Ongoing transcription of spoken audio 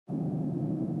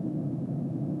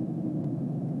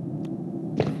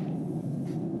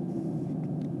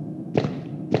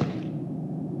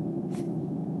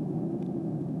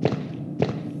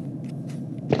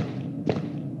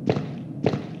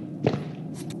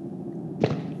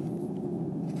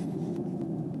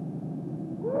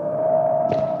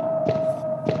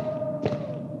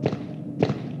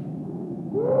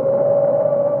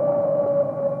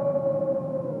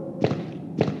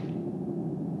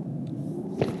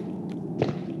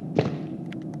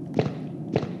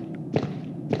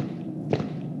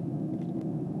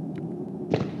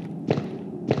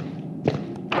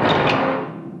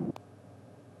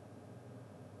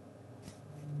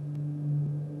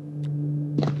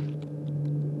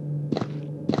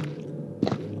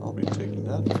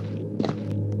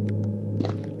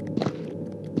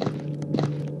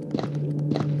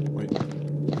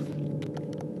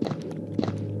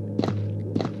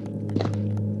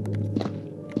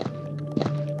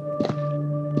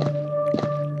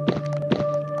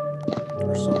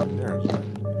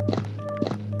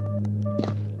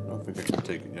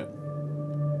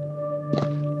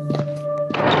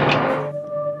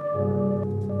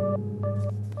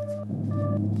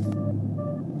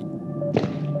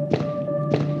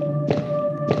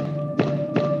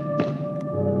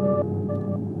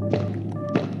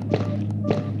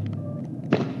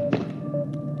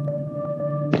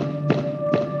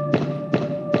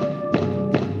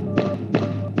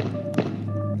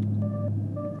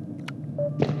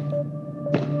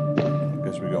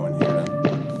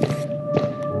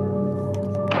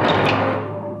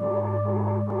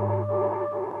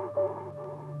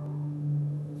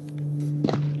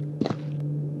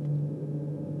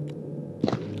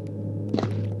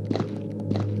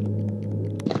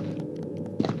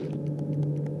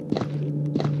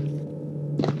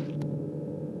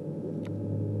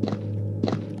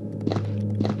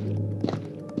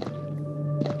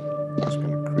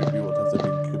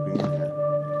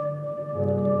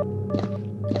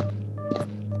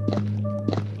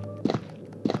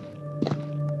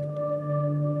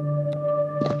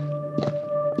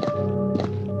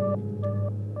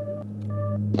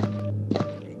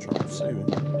saving.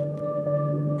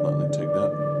 Gladly take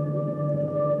that.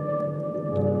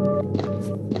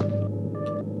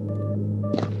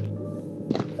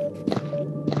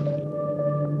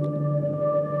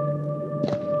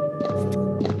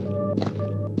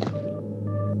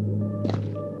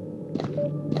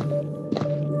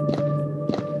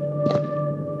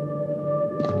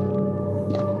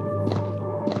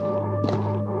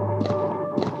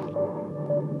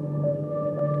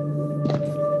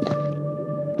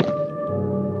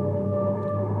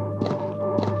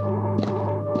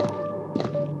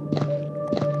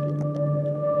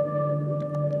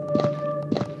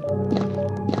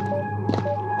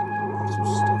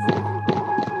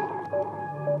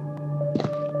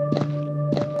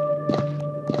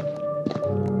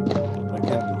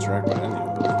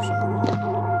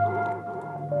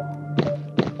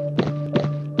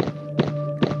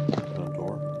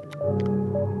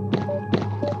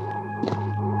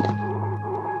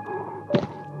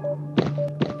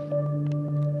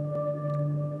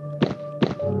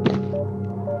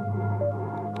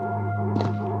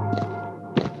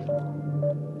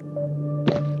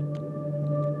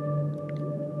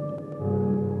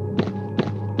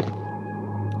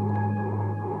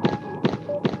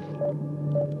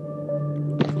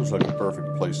 Looks like a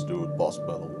perfect place to do a boss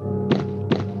battle.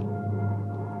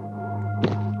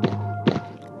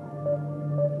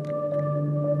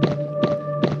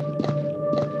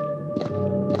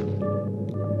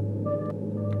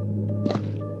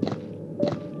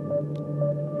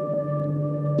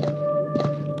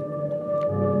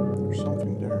 There's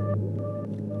something there.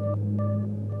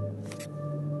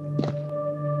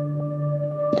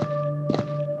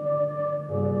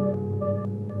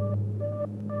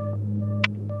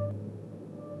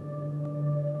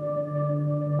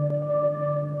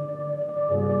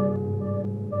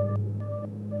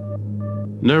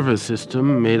 Nervous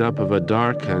system made up of a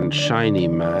dark and shiny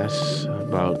mass,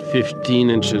 about 15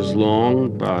 inches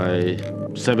long by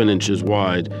 7 inches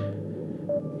wide.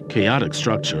 Chaotic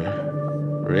structure.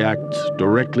 Reacts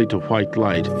directly to white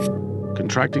light,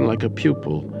 contracting like a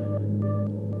pupil.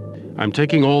 I'm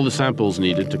taking all the samples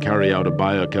needed to carry out a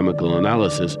biochemical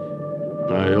analysis.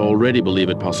 I already believe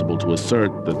it possible to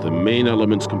assert that the main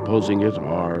elements composing it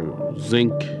are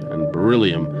zinc and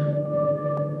beryllium.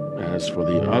 As for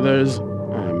the others,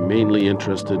 I'm mainly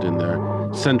interested in their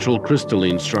central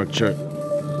crystalline structure.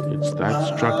 It's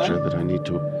that structure that I need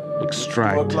to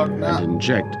extract and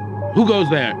inject. Who goes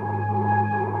there?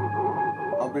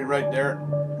 I'll be right there.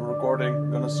 Recording,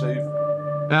 gonna save.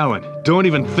 Alan, don't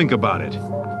even think about it.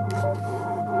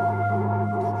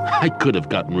 I could have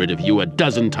gotten rid of you a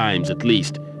dozen times at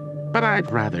least, but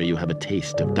I'd rather you have a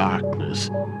taste of darkness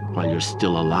while you're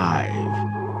still alive.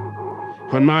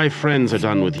 When my friends are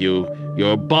done with you,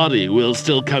 your body will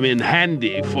still come in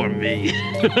handy for me.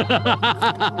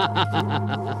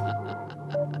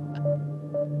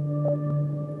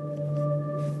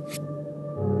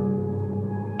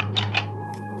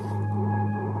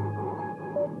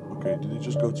 Okay, did he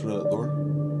just go through that door?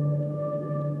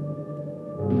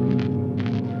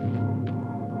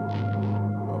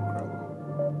 Oh, crap.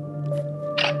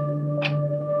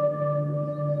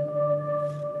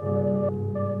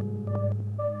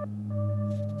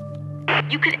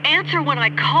 You could answer when I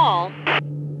call.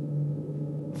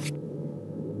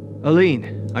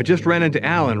 Aline, I just ran into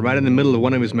Alan right in the middle of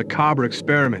one of his macabre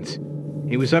experiments.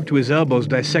 He was up to his elbows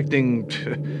dissecting...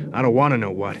 I don't want to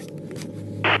know what.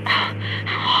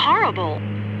 Horrible.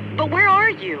 But where are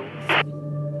you?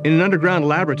 In an underground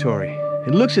laboratory.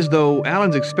 It looks as though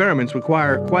Alan's experiments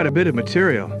require quite a bit of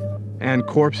material. And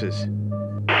corpses.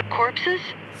 Corpses?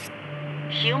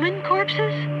 Human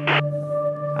corpses?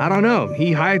 I don't know.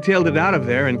 He hightailed it out of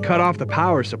there and cut off the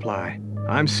power supply.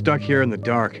 I'm stuck here in the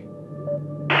dark.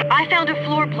 I found a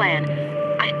floor plan.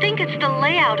 I think it's the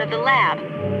layout of the lab.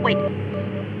 Wait,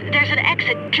 there's an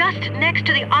exit just next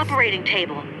to the operating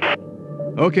table.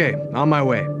 Okay, on my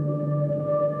way.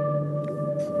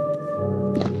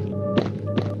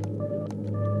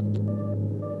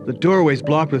 The doorway's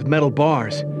blocked with metal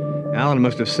bars. Alan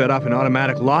must have set off an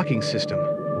automatic locking system.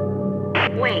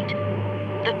 Wait,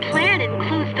 the plan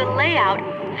includes the layout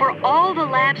for all the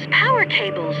lab's power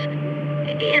cables.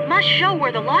 It must show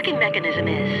where the locking mechanism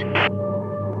is.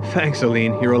 Thanks,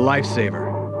 Aline. You're a lifesaver.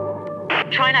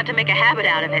 Try not to make a habit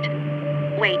out of it.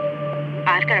 Wait,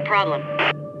 I've got a problem.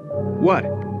 What?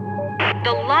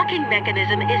 The locking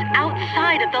mechanism is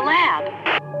outside of the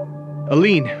lab.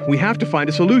 Aline, we have to find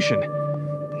a solution.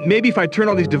 Maybe if I turn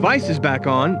all these devices back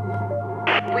on...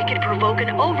 We could provoke an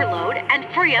overload and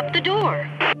free up the door.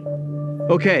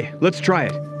 Okay, let's try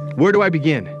it. Where do I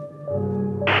begin?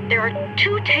 There are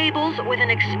 2 tables with an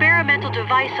experimental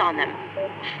device on them.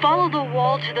 Follow the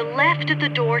wall to the left of the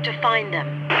door to find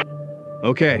them.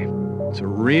 Okay, it's a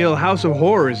real house of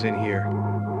horrors in here.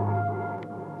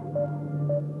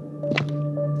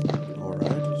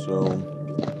 Alright, so...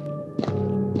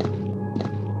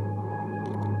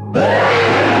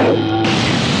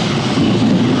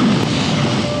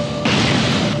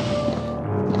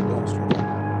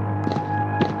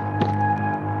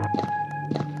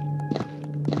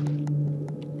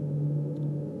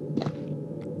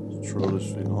 Throw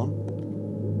this thing on.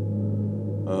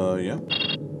 Yeah.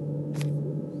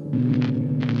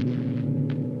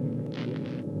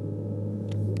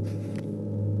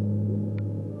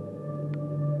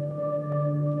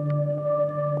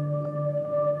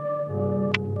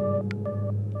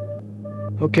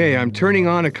 Okay, I'm turning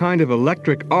on a kind of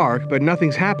electric arc, but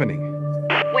nothing's happening.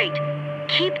 Wait.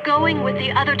 Keep going with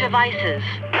the other devices.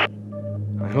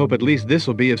 I hope at least this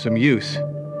will be of some use.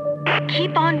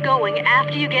 Keep on going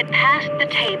after you get past the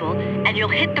table, and you'll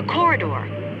hit the corridor.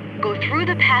 Go through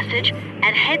the passage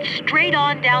and head straight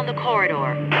on down the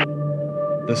corridor.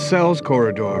 The cells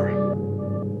corridor.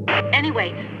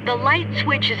 Anyway, the light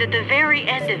switch is at the very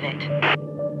end of it.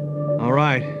 All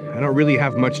right, I don't really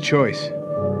have much choice.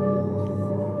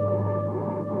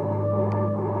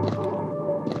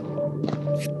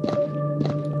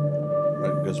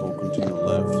 Right, I guess we'll continue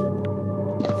left.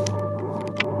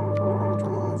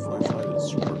 Turn on my flashlight, it's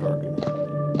super dark in here.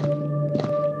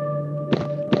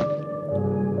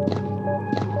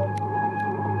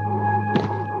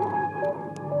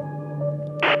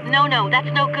 No,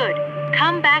 that's no good.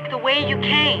 Come back the way you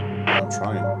came. I'm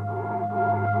trying.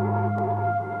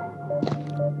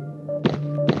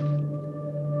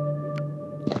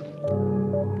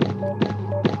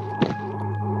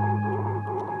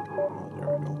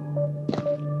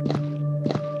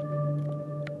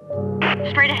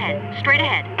 Straight ahead, straight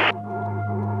ahead.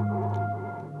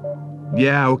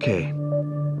 Yeah, okay.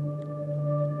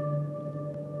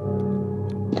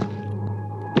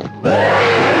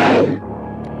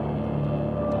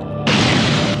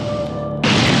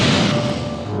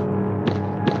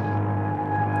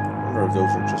 I wonder if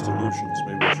those are just illusions.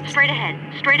 Maybe I should Straight ahead,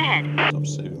 straight ahead. stop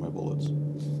saving my bullets.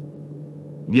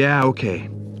 Yeah, okay.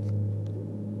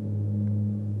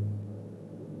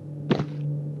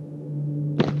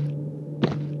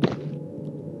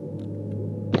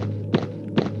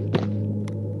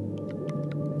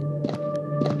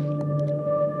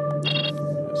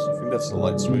 Yes, I think that's the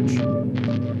light switch.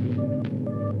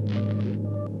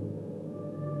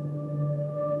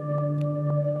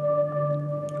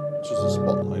 It's just a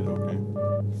spotlight, okay.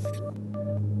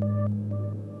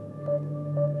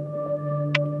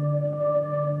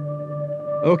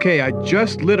 Okay, I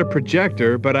just lit a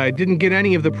projector, but I didn't get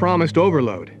any of the promised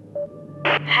overload.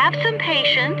 Have some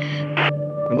patience.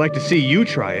 I'd like to see you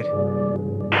try it.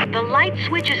 The light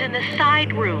switch is in the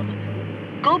side room.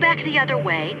 Go back the other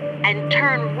way and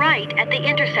turn right at the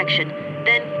intersection.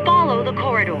 Then follow the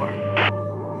corridor.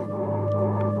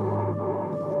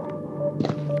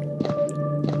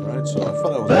 Alright, so I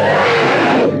thought I was...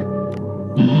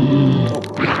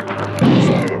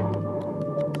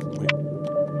 Wait.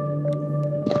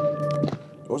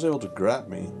 It was able to grab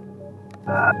me.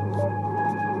 How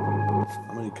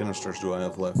many canisters do I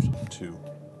have left? 2.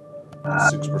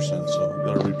 6%, so I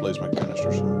gotta replace my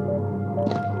canisters soon.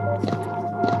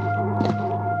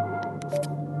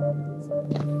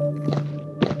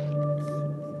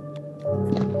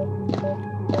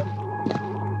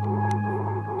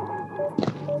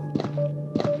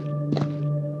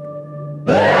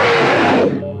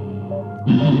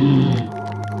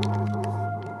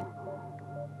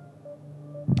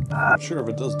 Not sure if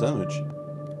it does damage.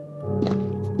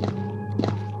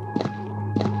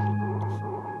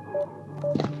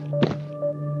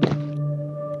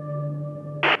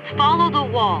 Follow the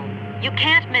wall. You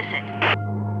can't miss it.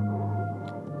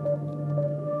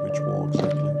 Which wall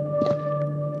exactly?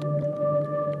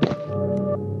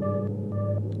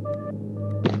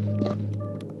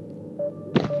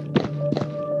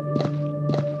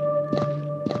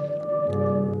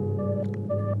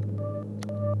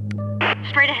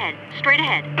 Straight ahead, straight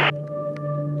ahead.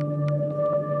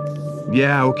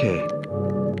 Yeah, okay. It's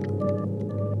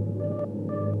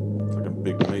like a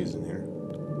big maze in here.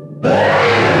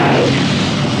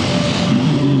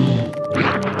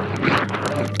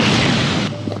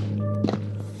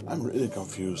 I'm really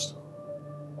confused.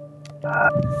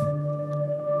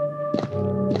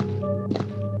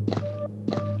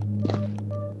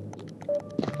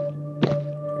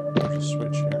 There's a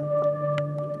switch here.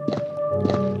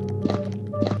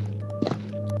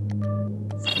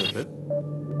 Flip it.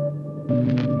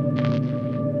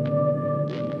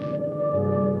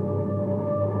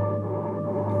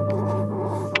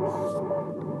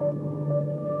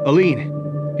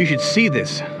 Aline, you should see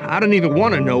this. I don't even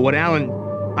want to know what Alan...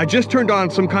 I just turned on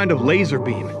some kind of laser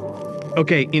beam.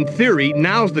 Okay, in theory,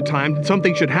 now's the time that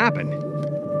something should happen.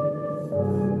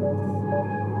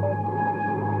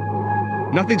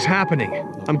 Nothing's happening.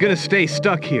 I'm gonna stay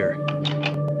stuck here.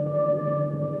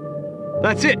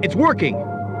 That's it, it's working!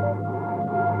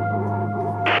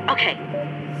 Okay,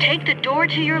 take the door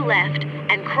to your left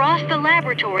and cross the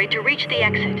laboratory to reach the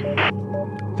exit.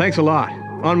 Thanks a lot.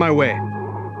 On my way.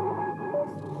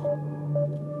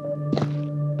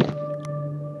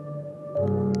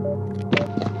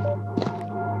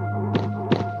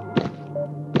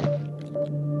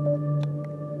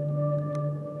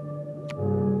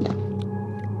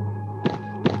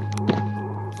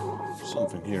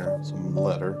 Something here, some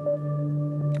letter.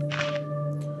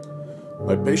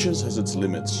 My patience has its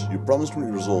limits. You promised me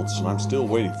results, and I'm still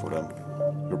waiting for them.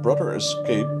 Your brother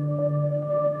escapes,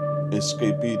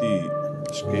 escapades,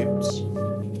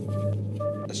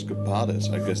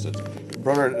 I guess that. Your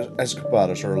brother's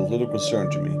escapades are a little concern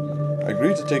to me. I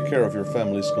agreed to take care of your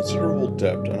family's considerable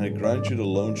debt, and I grant you the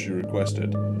loans you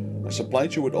requested. I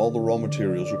supplied you with all the raw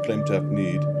materials you claim to have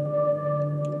need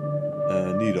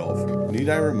of. Need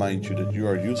I remind you that you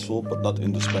are useful but not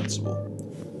indispensable?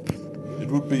 It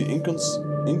would be inconvenience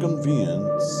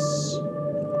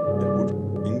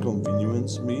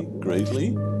me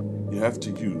greatly. You have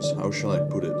to use, how shall I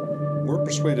put it, more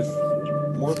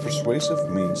persuasive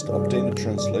means to obtain the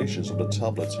translations of the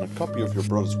tablets and a copy of your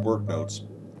brother's work notes.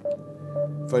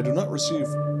 If I do not receive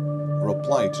a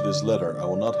reply to this letter, I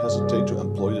will not hesitate to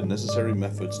employ the necessary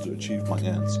methods to achieve my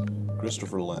ends.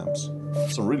 Christopher Lambs.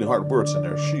 Some really hard words in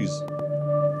there. She's...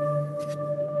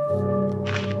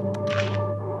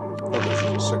 Oh, this is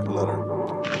a second letter.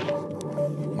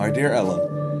 My dear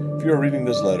Ellen, if you are reading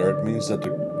this letter, it means that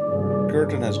the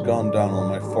curtain has gone down on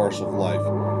my farce of life.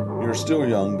 You are still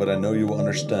young, but I know you will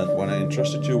understand when I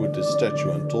entrusted you with this statue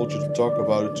and told you to talk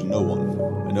about it to no one.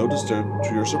 I noticed that,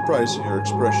 to your surprise in your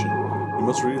expression, you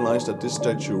must realize that this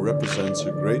statue represents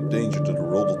a great danger to the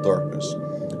world of darkness,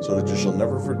 so that you shall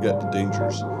never forget the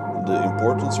dangers and the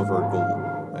importance of our goal.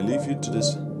 I leave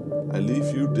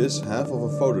you this half of a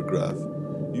photograph,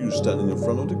 you standing in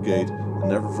front of the gate, and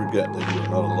never forget that you are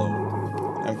not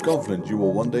alone. I am confident you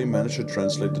will one day manage to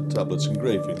translate the tablet's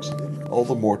engravings. All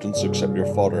the Mortons except your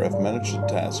father have managed the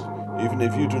task. Even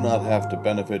if you do not have the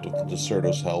benefit of the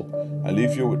Deserto's help, I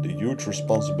leave you with the huge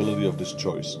responsibility of this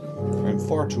choice. I am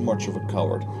far too much of a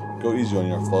coward. Go easy on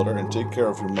your father and take care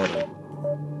of your mother.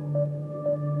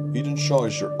 Eden Shaw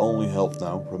is your only help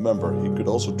now. Remember, he could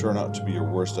also turn out to be your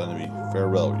worst enemy.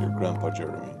 Farewell, your Grandpa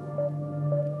Jeremy.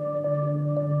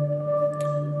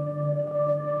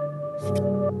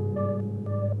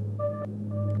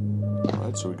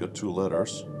 Alright, so we got 2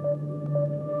 letters.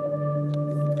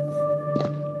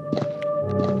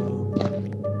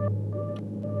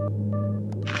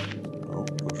 Oh,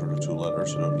 those are the 2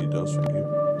 letters. I don't need those, thank you.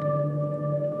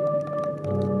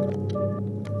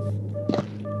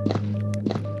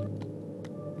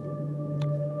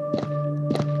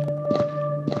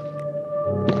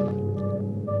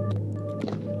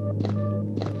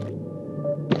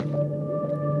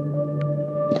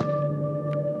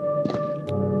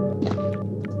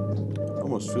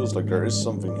 Feels like there is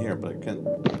something here, but I can't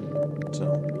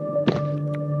tell.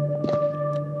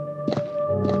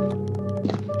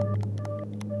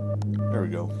 There we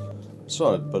go. I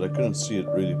saw it, but I couldn't see it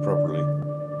really properly.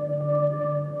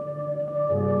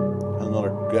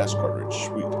 Another gas cartridge,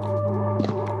 sweet.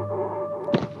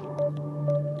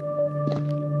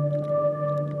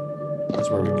 That's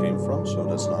where we came from, so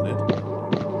that's not it.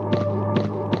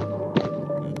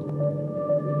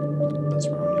 That's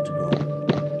where we need to go.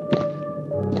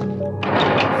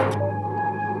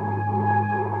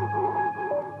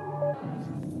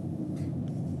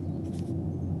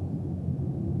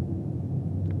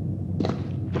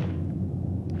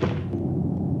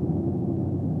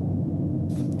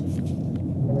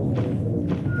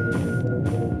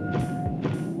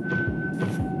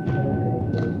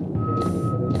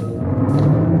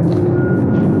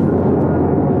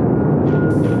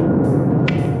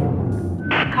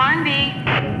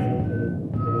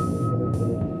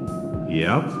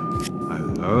 Yep. I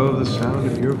love the sound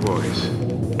of your voice.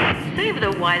 Save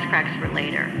the wisecracks for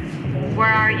later. Where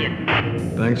are you?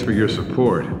 Thanks for your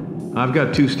support. I've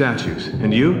got 2 statues.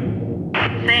 And you?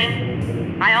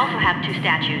 Same. I also have 2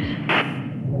 statues.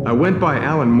 I went by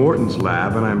Alan Morton's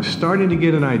lab, and I'm starting to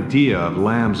get an idea of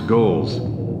Lamb's goals.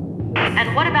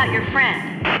 And what about your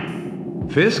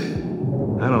friend? Fiske?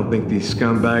 I don't think these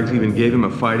scumbags even gave him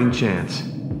a fighting chance.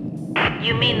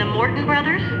 You mean the Morton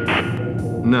brothers?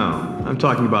 No, I'm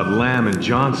talking about Lamb and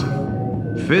Johnson.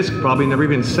 Fiske probably never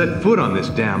even set foot on this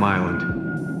damn island.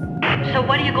 So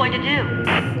what are you going to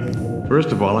do?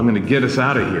 First of all, I'm going to get us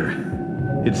out of here.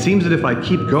 It seems that if I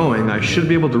keep going, I should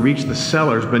be able to reach the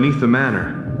cellars beneath the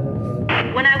manor.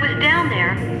 When I was down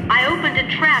there, I opened a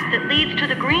trap that leads to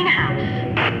the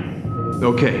greenhouse.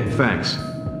 Okay, thanks.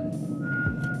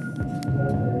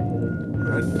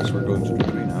 Alright, guess we're going to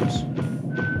the greenhouse.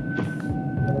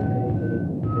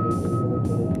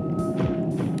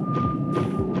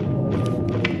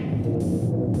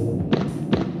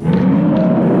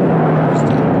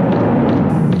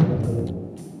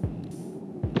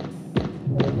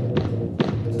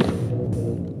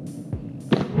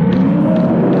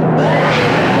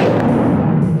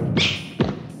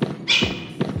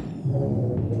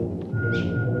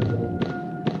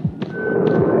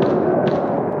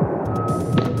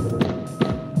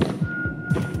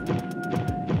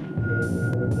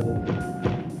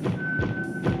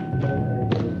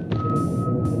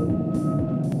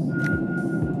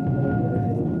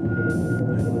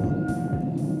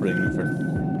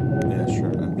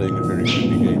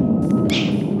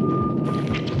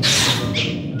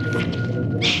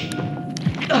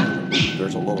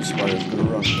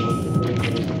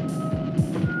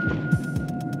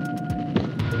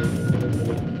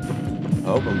 I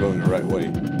hope I'm going the right way.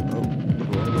 Oh,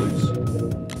 go on, please.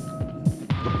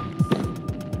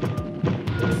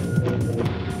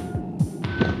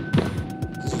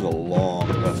 This is a long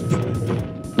passageway.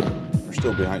 They're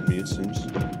still behind me, it seems.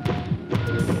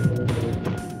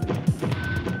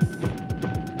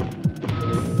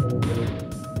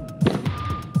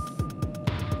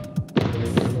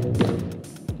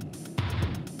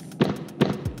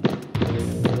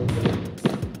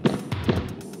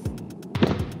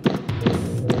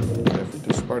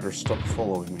 Stop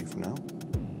following me for now.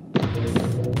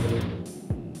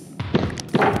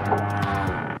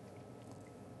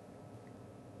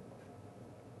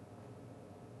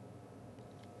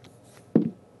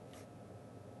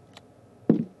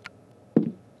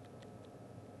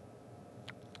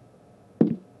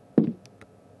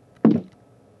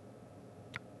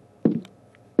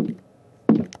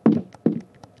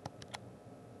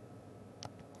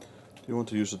 Do you want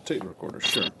to use a tape recorder?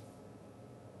 Sure.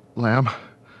 Lamb?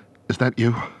 Is that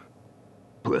you?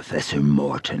 Professor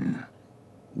Morton,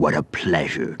 what a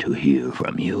pleasure to hear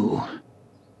from you.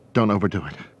 Don't overdo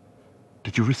it.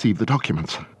 Did you receive the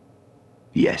documents?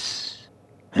 Yes,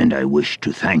 and I wish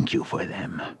to thank you for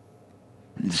them.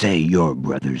 Say your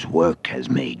brother's work has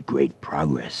made great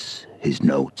progress. His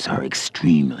notes are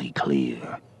extremely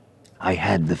clear. I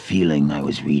had the feeling I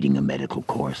was reading a medical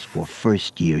course for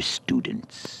first-year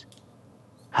students.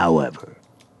 However,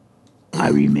 I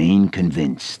remain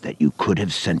convinced that you could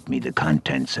have sent me the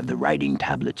contents of the writing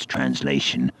tablet's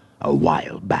translation a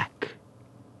while back.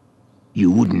 You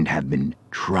wouldn't have been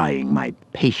trying my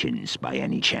patience by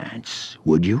any chance,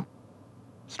 would you?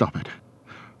 Stop it.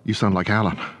 You sound like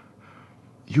Alan.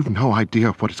 You've no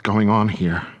idea what is going on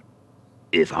here.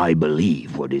 If I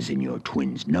believe what is in your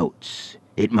twin's notes,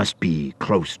 it must be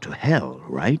close to hell,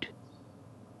 right?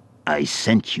 I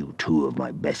sent you 2 of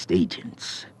my best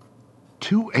agents.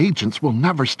 2 agents will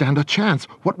never stand a chance.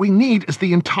 What we need is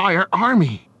the entire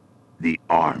army. The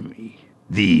army?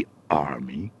 The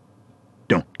army?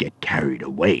 Don't get carried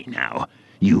away now.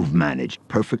 You've managed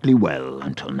perfectly well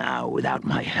until now without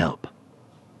my help.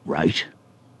 Right?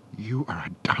 You are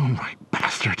a downright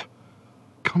bastard.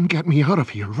 Come get me out of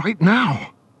here right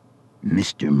now.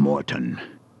 Mr. Morton,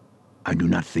 I do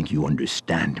not think you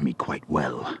understand me quite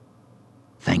well.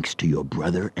 Thanks to your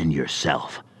brother and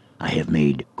yourself, I have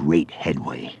made great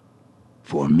headway.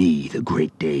 For me, the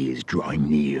great day is drawing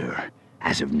near.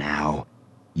 As of now,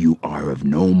 you are of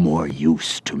no more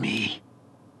use to me.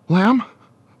 Lamb?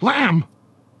 Lamb!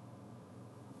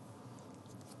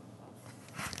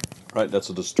 Right,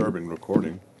 that's a disturbing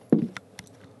recording. Is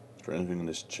there anything in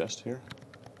this chest here?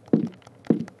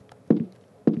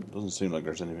 Doesn't seem like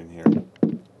there's anything here.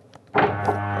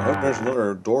 I hope there's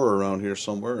another door around here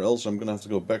somewhere, else I'm gonna have to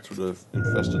go back to the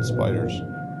infested spiders.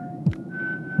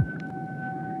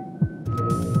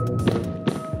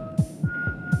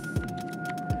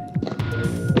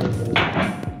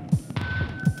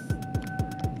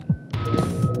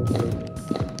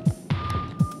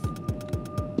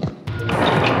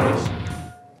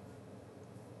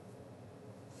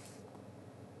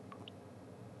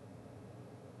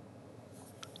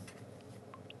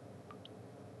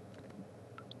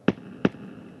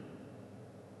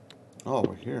 Oh,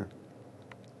 we're here.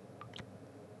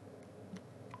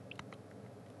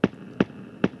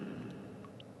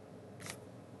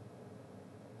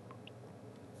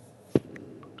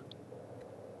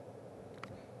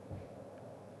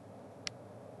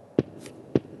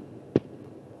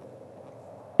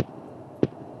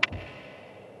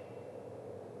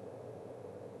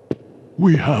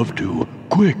 We have to.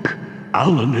 Quick!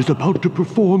 Alan is about to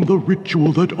perform the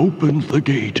ritual that opens the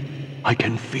gate. I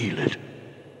can feel it.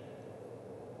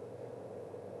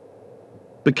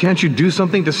 But can't you do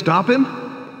something to stop him?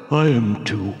 I am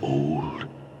too old.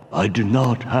 I do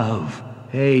not have...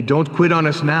 Hey, don't quit on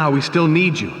us now. We still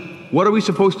need you. What are we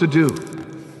supposed to do?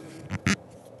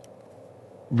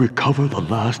 Recover the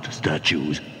last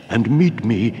statues and meet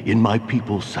me in my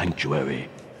people's sanctuary.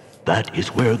 That is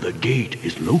where the gate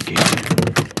is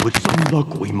located. With some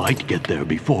luck, we might get there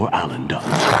before Alan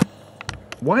does.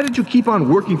 Why did you keep on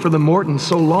working for the Mortons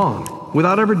so long,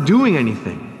 without ever doing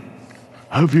anything?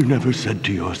 Have you never said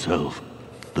to yourself,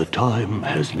 the time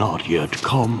has not yet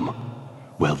come?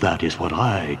 Well, that is what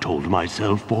I told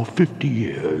myself for 50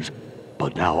 years.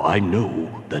 But now I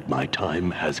know that my time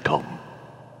has come.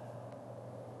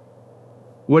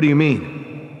 What do you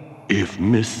mean? If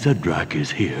Miss Cedrac is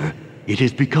here, it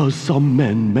is because some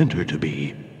men meant her to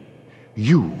be.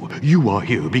 You are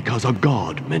here because a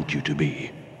god meant you to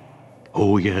be.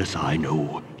 Oh yes, I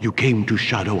know. You came to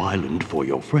Shadow Island for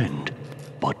your friend.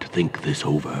 But think this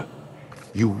over.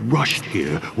 You rushed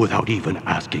here without even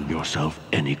asking yourself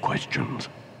any questions.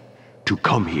 To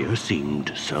come here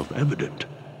seemed self-evident.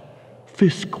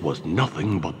 Fiske was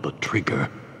nothing but the trigger,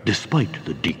 despite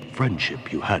the deep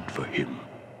friendship you had for him.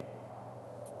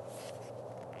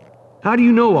 How do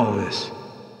you know all this?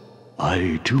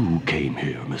 I too came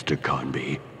here, Mr.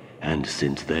 Carnby, and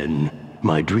since then,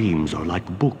 my dreams are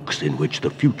like books in which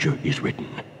the future is written.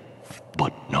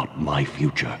 But not my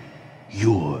future,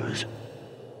 yours.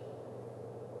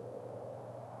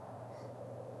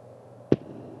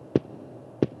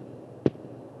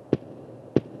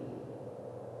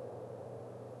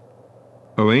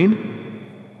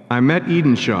 Aline? I met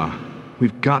Edenshaw.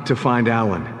 We've got to find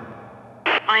Alan.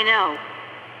 I know.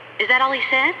 Is that all he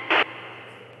said?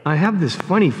 I have this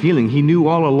funny feeling he knew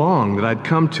all along that I'd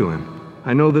come to him.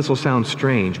 I know this will sound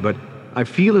strange, but I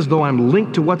feel as though I'm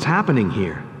linked to what's happening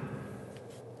here.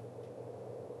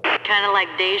 Kinda like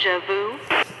deja vu?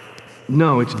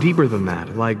 No, it's deeper than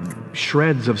that, like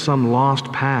shreds of some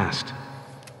lost past.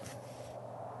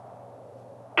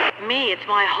 Me, it's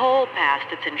my whole past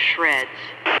that's in shreds.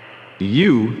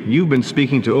 You've been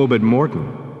speaking to Obed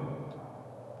Morton.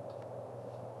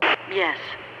 Yes.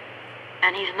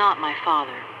 And he's not my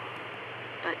father.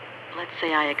 But let's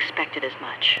say I expected as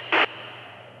much.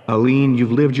 Aline,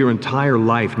 you've lived your entire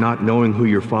life not knowing who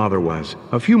your father was.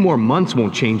 A few more months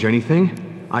won't change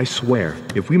anything. I swear,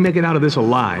 if we make it out of this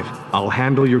alive, I'll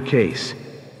handle your case.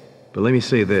 But let me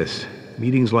say this,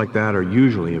 meetings like that are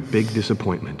usually a big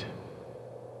disappointment.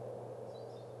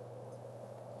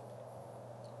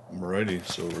 Alrighty,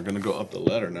 so we're gonna go up the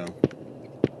ladder now.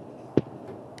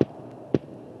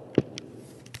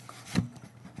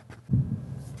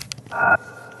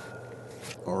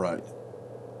 Alright.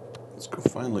 Let's go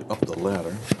finally up the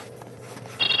ladder.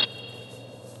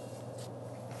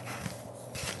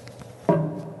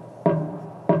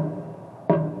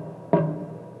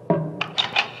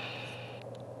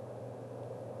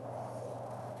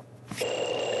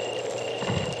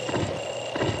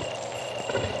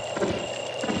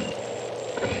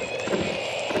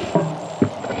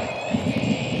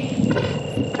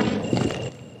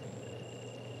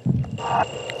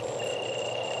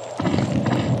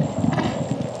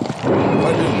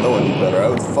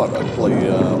 I'd play,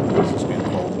 what's this game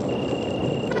called?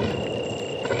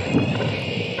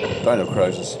 Dino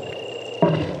Crisis.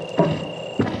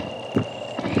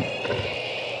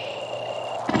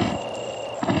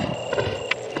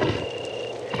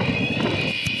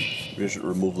 Maybe I should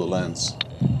remove the lens.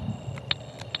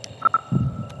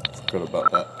 Forgot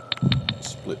about that.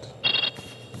 Split.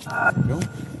 There we go.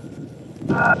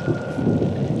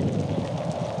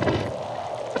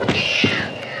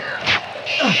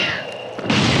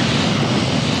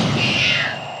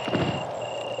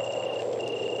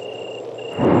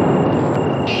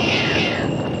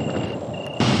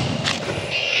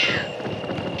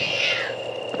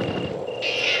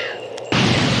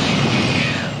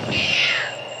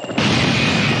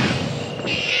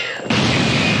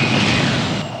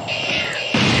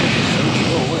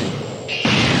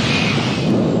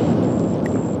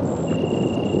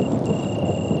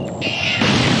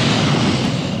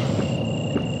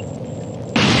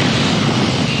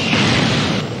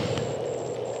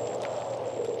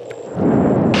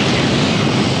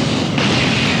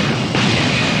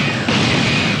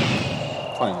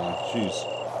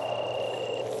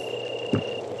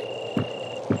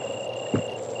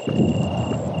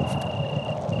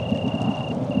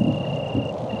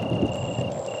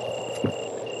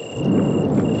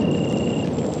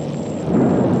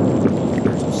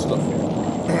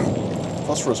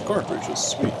 phosphorus cartridges.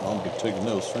 Sweet, I'll be taking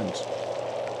those, thanks.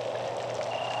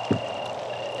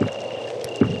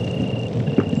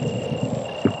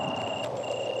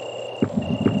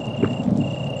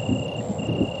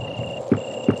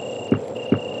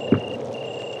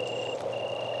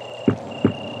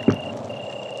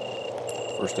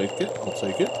 First aid kit, I'll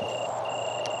take it.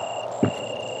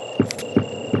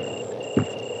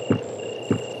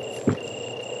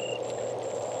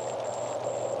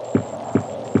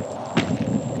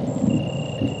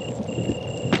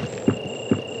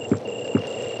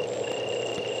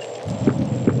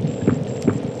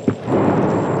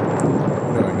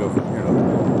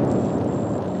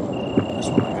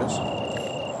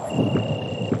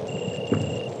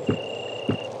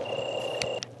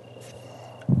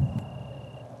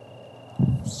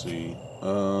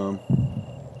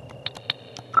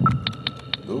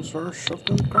 Those are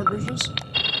shotgun cartridges?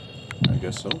 I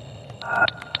guess so.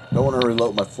 Don't want to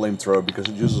reload my flamethrower because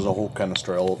it uses a whole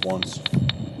canister all at once.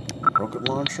 Rocket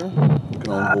launcher? You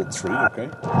can only hold 3, okay.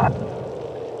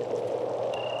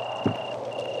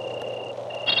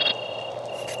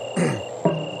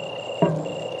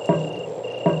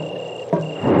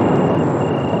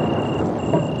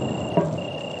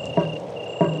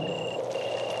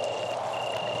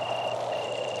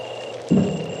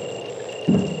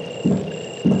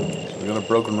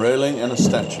 Broken railing and a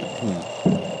statue.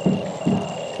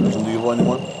 Resident Evil,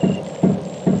 anyone?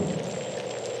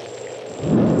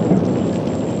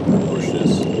 Push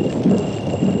this.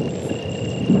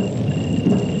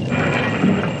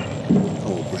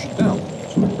 Oh, we'll push it down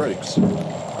so it breaks.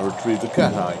 I retrieve the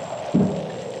cat eye.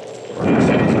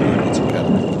 It's a cat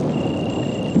eye.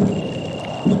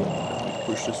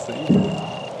 Push this thing.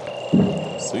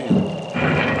 See ya.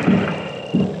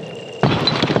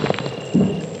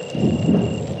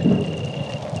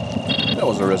 That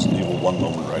was a Resident Evil 1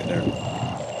 moment right there.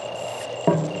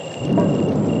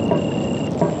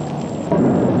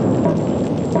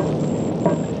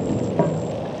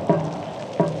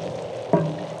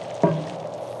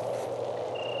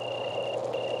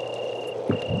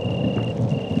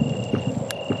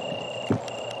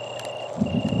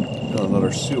 Got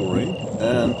another seal ring,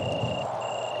 and...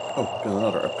 oh, got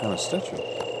another kind of statue.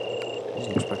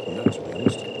 Wasn't expecting that, to be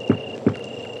honest.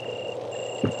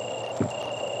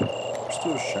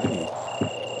 Still shiny.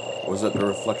 Or was that the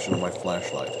reflection of my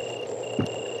flashlight?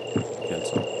 Can't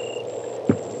tell.